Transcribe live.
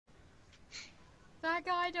that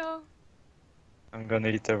guy though. I'm gonna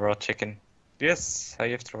eat the raw chicken. Yes, I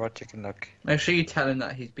have the raw chicken look. Make sure you tell him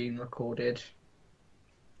that he's been recorded.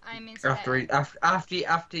 I'm in After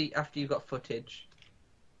you got footage.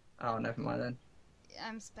 Oh, never mind then.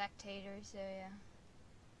 I'm spectator, so yeah.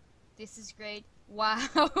 This is great. Wow.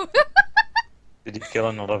 Did he kill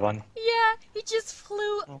another one? Yeah, he just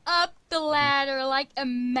flew up the ladder like a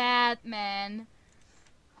madman.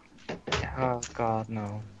 Oh god,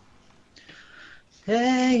 no.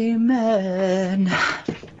 Amen.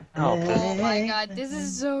 Oh, Oh my god, this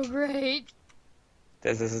is so great.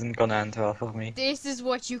 this isn't gonna end well for me. This is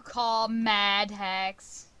what you call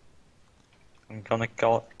madhax. I'm gonna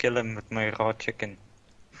kill him with my raw chicken.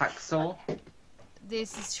 Hacksaw.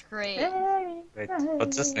 This is great. Wait,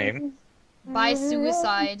 what's his name? By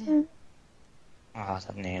suicide. Oh,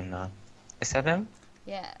 that name though. Is that him?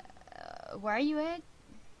 Yeah. Where are you at?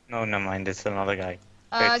 No, never mind, it's another guy.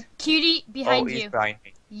 Wait. Cutie, behind he's you. behind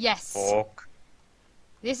me. Yes. Fuck.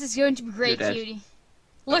 This is going to be great, You're dead. Cutie.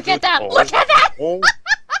 Look Good at that! boy. Look at that! Oh.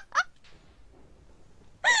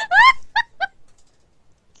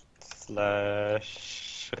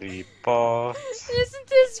 Slash report. Isn't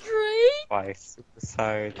this great? By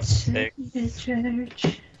suicide.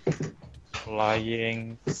 Church.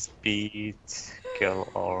 Flying speed. Kill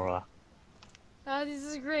aura. Oh, this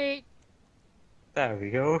is great. There we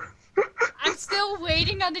go. I'm still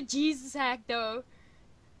waiting on the Jesus hack, though.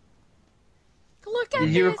 Look at Did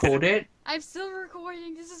this. you record it? I'm still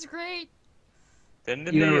recording. This is great.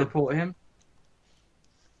 Didn't You gonna they? report him?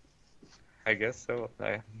 I guess so.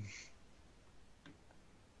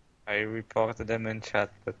 I reported them in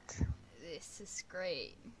chat, but This is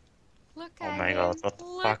great. Look oh at my him. god, what the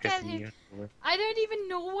Look fuck is at he him. doing? I don't even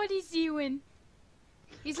know what he's doing.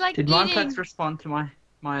 He's like Did eating. Mineplex respond to my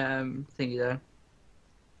thingy though?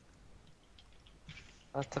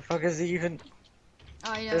 What the fuck is he even?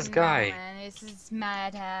 I don't this know, guy. man. This is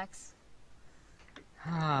mad hacks.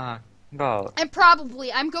 Ah, well, And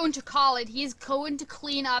probably, I'm going to call it. He's going to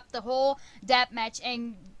clean up the whole deathmatch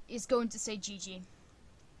and is going to say GG.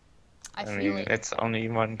 I feel mean, it. it's only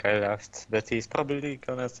one guy left, but he's probably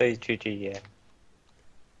gonna say GG, yeah.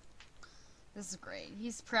 This is great.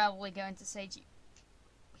 He's probably going to say G.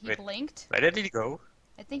 He Wait. blinked? Where did he go?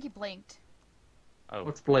 I think he blinked. Oh,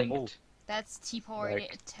 What's blinked? Oh. That's T-port.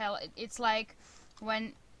 Like- It's like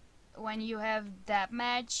when you have that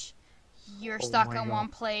match, you're Oh stuck my in God. one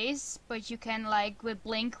place, but you can like with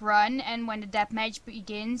blink run, and when the death match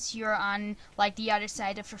begins, you're on like the other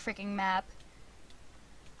side of the freaking map.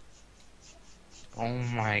 Oh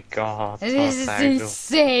my god. This is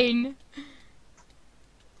insane.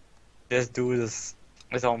 This dude is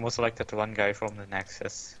almost like that one guy from the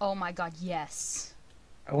Nexus. Oh my god, yes.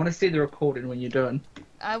 I want to see the recording when you're done.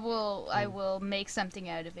 I will make something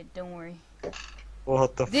out of it. Don't worry.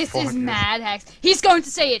 What the This fuck? is mad hacks. He's going to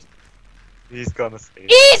say it. He's gonna say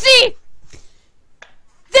it. Easy.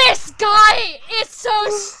 This guy is so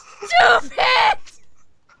stupid.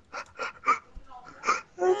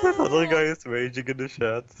 That other guy is raging in the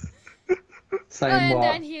chat. Saying And what?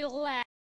 then he laughed.